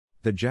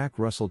The Jack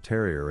Russell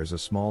Terrier is a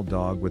small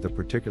dog with a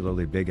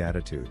particularly big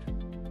attitude.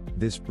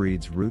 This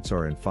breed's roots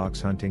are in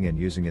fox hunting and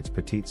using its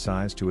petite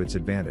size to its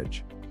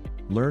advantage.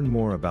 Learn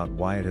more about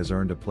why it has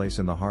earned a place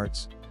in the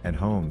hearts and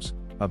homes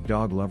of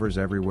dog lovers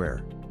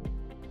everywhere.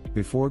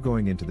 Before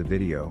going into the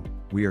video,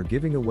 we are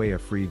giving away a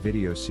free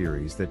video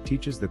series that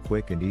teaches the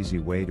quick and easy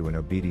way to an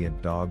obedient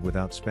dog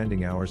without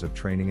spending hours of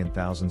training and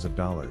thousands of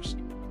dollars.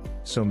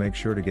 So make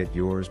sure to get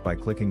yours by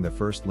clicking the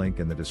first link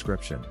in the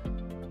description.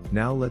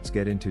 Now let's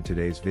get into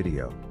today's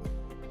video.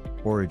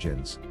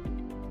 Origins.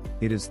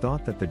 It is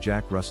thought that the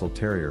Jack Russell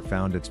Terrier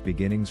found its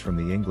beginnings from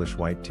the English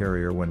White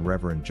Terrier when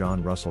Reverend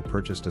John Russell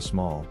purchased a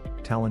small,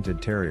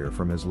 talented terrier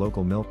from his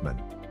local milkman.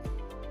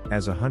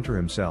 As a hunter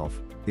himself,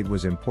 it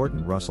was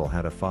important Russell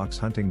had a fox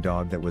hunting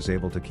dog that was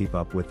able to keep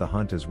up with the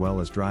hunt as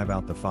well as drive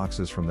out the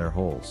foxes from their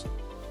holes.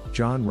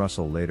 John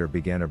Russell later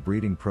began a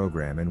breeding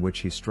program in which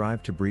he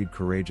strived to breed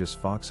courageous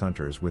fox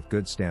hunters with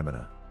good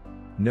stamina.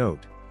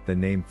 Note, the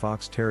name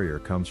Fox Terrier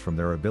comes from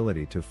their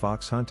ability to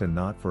fox hunt and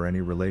not for any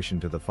relation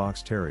to the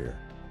Fox Terrier.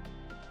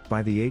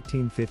 By the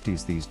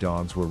 1850s these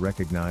dogs were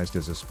recognized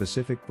as a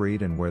specific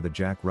breed and where the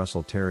Jack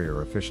Russell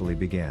Terrier officially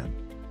began.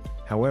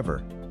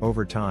 However,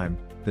 over time,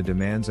 the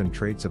demands and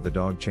traits of the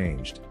dog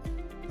changed.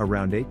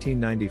 Around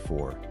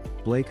 1894,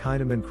 Blake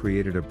Heineman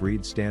created a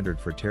breed standard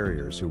for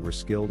terriers who were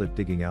skilled at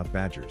digging out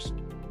badgers.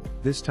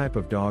 This type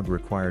of dog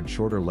required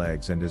shorter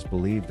legs and is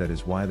believed that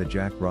is why the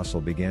Jack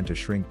Russell began to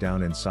shrink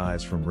down in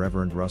size from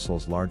Reverend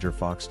Russell's larger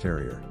Fox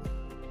Terrier.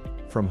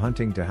 From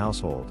hunting to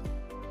household.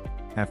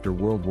 After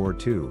World War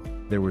II,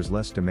 there was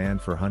less demand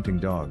for hunting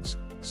dogs,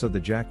 so the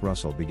Jack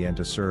Russell began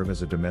to serve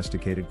as a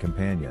domesticated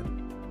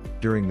companion.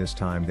 During this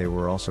time they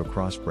were also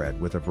crossbred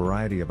with a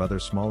variety of other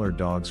smaller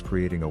dogs,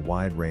 creating a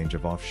wide range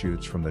of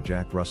offshoots from the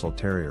Jack Russell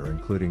Terrier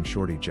including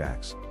Shorty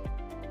Jacks.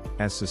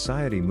 As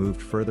society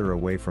moved further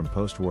away from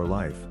post-war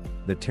life,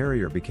 the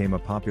Terrier became a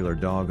popular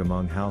dog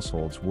among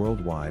households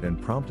worldwide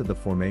and prompted the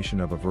formation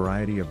of a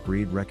variety of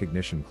breed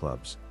recognition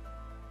clubs.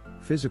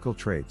 Physical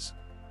traits.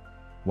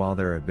 While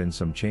there have been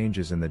some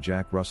changes in the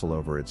Jack Russell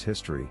over its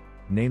history,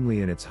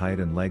 namely in its height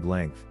and leg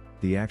length,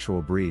 the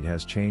actual breed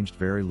has changed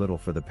very little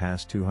for the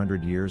past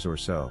 200 years or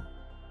so.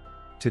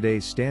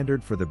 Today's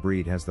standard for the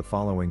breed has the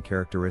following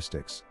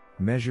characteristics: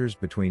 measures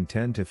between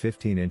 10 to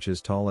 15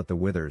 inches tall at the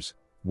withers,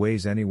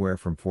 weighs anywhere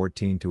from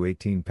 14 to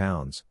 18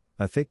 pounds,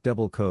 a thick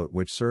double coat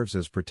which serves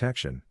as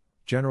protection,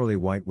 generally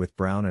white with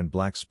brown and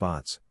black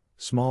spots,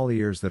 small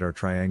ears that are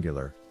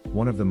triangular.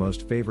 One of the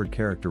most favored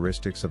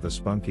characteristics of the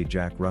spunky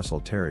Jack Russell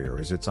Terrier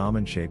is its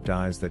almond-shaped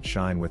eyes that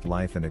shine with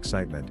life and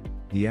excitement.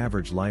 The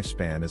average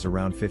lifespan is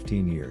around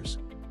 15 years.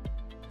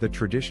 The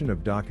tradition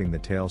of docking the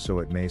tail so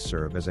it may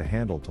serve as a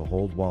handle to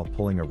hold while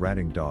pulling a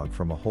ratting dog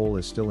from a hole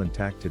is still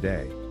intact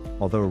today.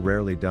 Although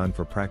rarely done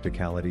for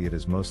practicality, it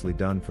is mostly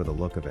done for the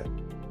look of it.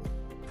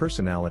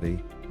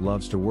 Personality,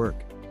 loves to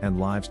work, and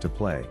lives to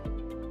play.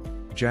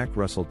 Jack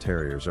Russell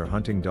Terriers are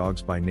hunting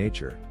dogs by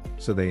nature,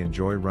 so they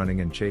enjoy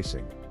running and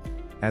chasing.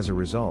 As a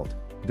result,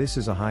 this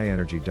is a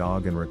high-energy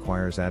dog and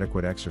requires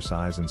adequate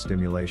exercise and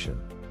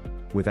stimulation.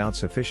 Without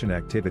sufficient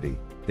activity,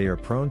 they are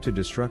prone to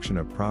destruction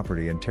of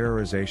property and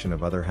terrorization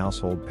of other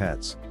household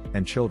pets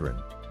and children.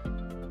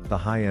 The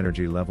high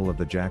energy level of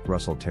the Jack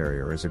Russell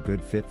Terrier is a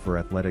good fit for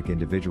athletic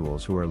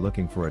individuals who are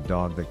looking for a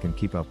dog that can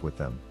keep up with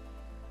them.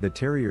 The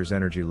Terrier's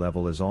energy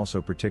level is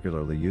also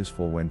particularly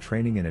useful when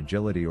training in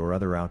agility or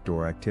other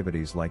outdoor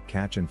activities like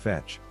catch and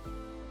fetch.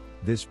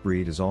 This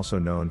breed is also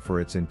known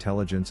for its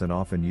intelligence and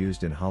often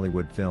used in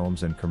Hollywood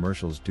films and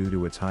commercials due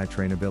to its high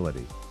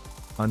trainability.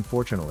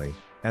 Unfortunately,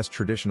 as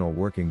traditional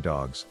working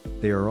dogs,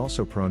 they are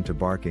also prone to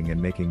barking and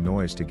making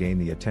noise to gain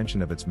the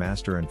attention of its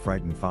master and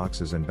frighten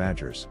foxes and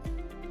badgers.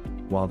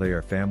 While they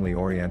are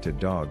family-oriented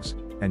dogs,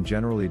 and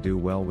generally do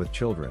well with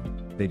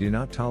children, they do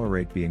not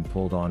tolerate being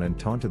pulled on and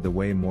taunted the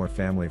way more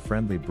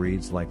family-friendly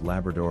breeds like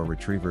Labrador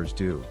Retrievers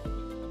do.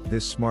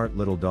 This smart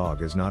little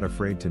dog is not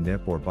afraid to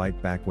nip or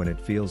bite back when it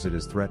feels it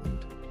is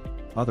threatened.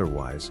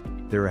 Otherwise,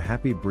 they're a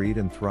happy breed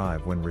and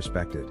thrive when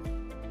respected.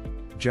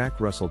 Jack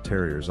Russell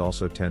Terriers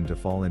also tend to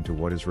fall into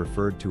what is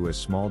referred to as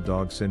small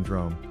dog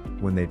syndrome,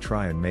 when they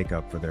try and make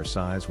up for their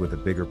size with a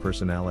bigger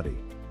personality.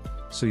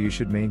 So you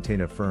should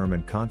maintain a firm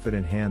and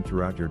confident hand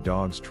throughout your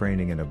dog's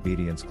training and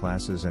obedience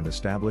classes and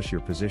establish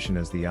your position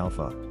as the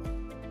alpha.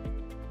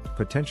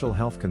 Potential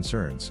health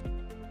concerns.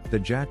 The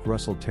Jack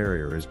Russell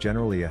Terrier is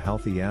generally a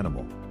healthy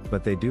animal,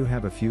 but they do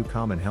have a few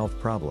common health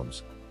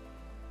problems.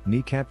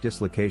 Kneecap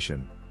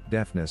dislocation,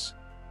 deafness,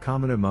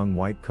 common among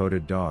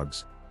white-coated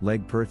dogs,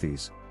 leg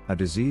perthes, a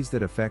disease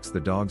that affects the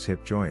dog's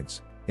hip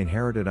joints,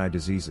 inherited eye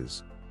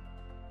diseases.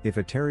 If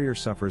a terrier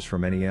suffers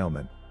from any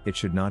ailment, it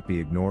should not be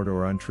ignored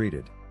or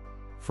untreated.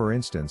 For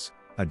instance,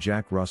 a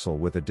Jack Russell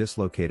with a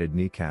dislocated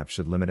kneecap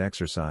should limit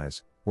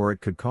exercise, or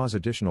it could cause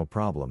additional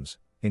problems,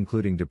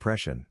 including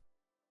depression.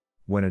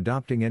 When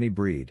adopting any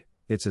breed,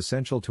 it's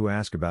essential to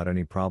ask about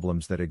any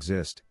problems that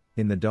exist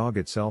in the dog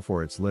itself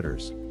or its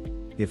litters.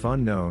 If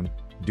unknown,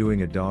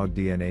 doing a dog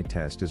DNA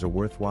test is a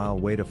worthwhile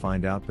way to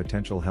find out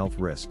potential health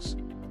risks.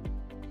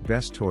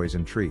 Best toys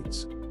and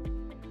treats.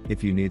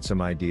 If you need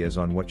some ideas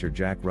on what your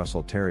Jack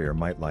Russell Terrier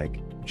might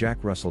like,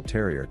 Jack Russell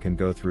Terrier can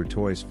go through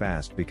toys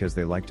fast because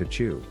they like to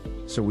chew,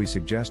 so we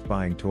suggest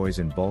buying toys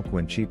in bulk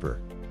when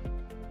cheaper.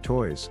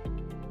 Toys: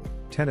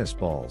 tennis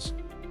balls,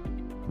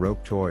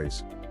 rope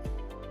toys,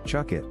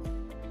 Chuck It,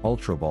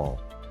 Ultra Ball,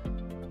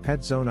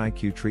 Pet Zone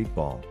IQ Treat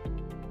Ball,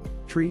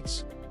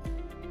 treats,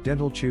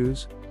 dental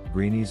chews,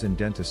 greenies and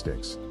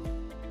Dentisticks,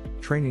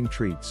 training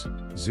treats,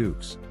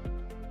 Zooks,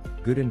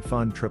 Good and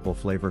Fun Triple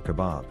Flavor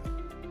Kebab,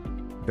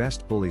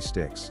 Best Bully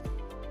Sticks.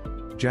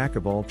 Jack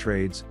of all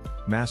trades,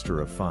 master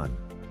of fun.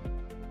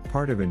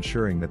 Part of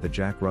ensuring that the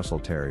Jack Russell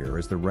Terrier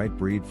is the right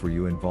breed for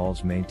you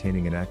involves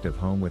maintaining an active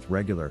home with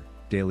regular,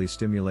 daily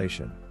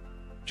stimulation.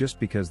 Just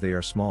because they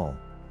are small,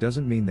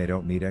 doesn't mean they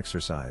don't need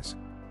exercise.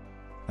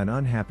 An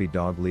unhappy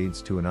dog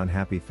leads to an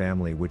unhappy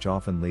family, which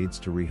often leads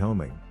to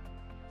rehoming.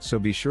 So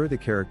be sure the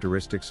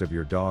characteristics of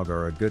your dog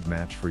are a good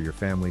match for your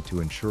family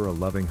to ensure a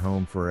loving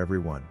home for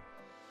everyone.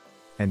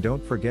 And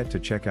don't forget to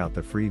check out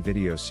the free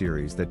video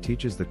series that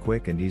teaches the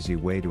quick and easy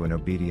way to an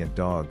obedient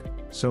dog,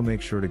 so make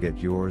sure to get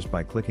yours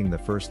by clicking the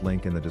first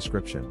link in the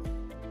description.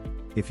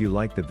 If you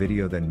like the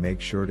video, then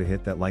make sure to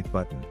hit that like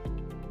button.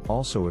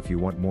 Also, if you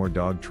want more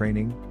dog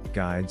training,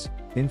 guides,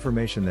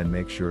 information, then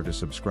make sure to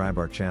subscribe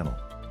our channel.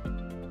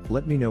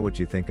 Let me know what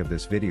you think of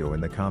this video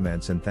in the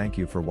comments, and thank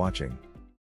you for watching.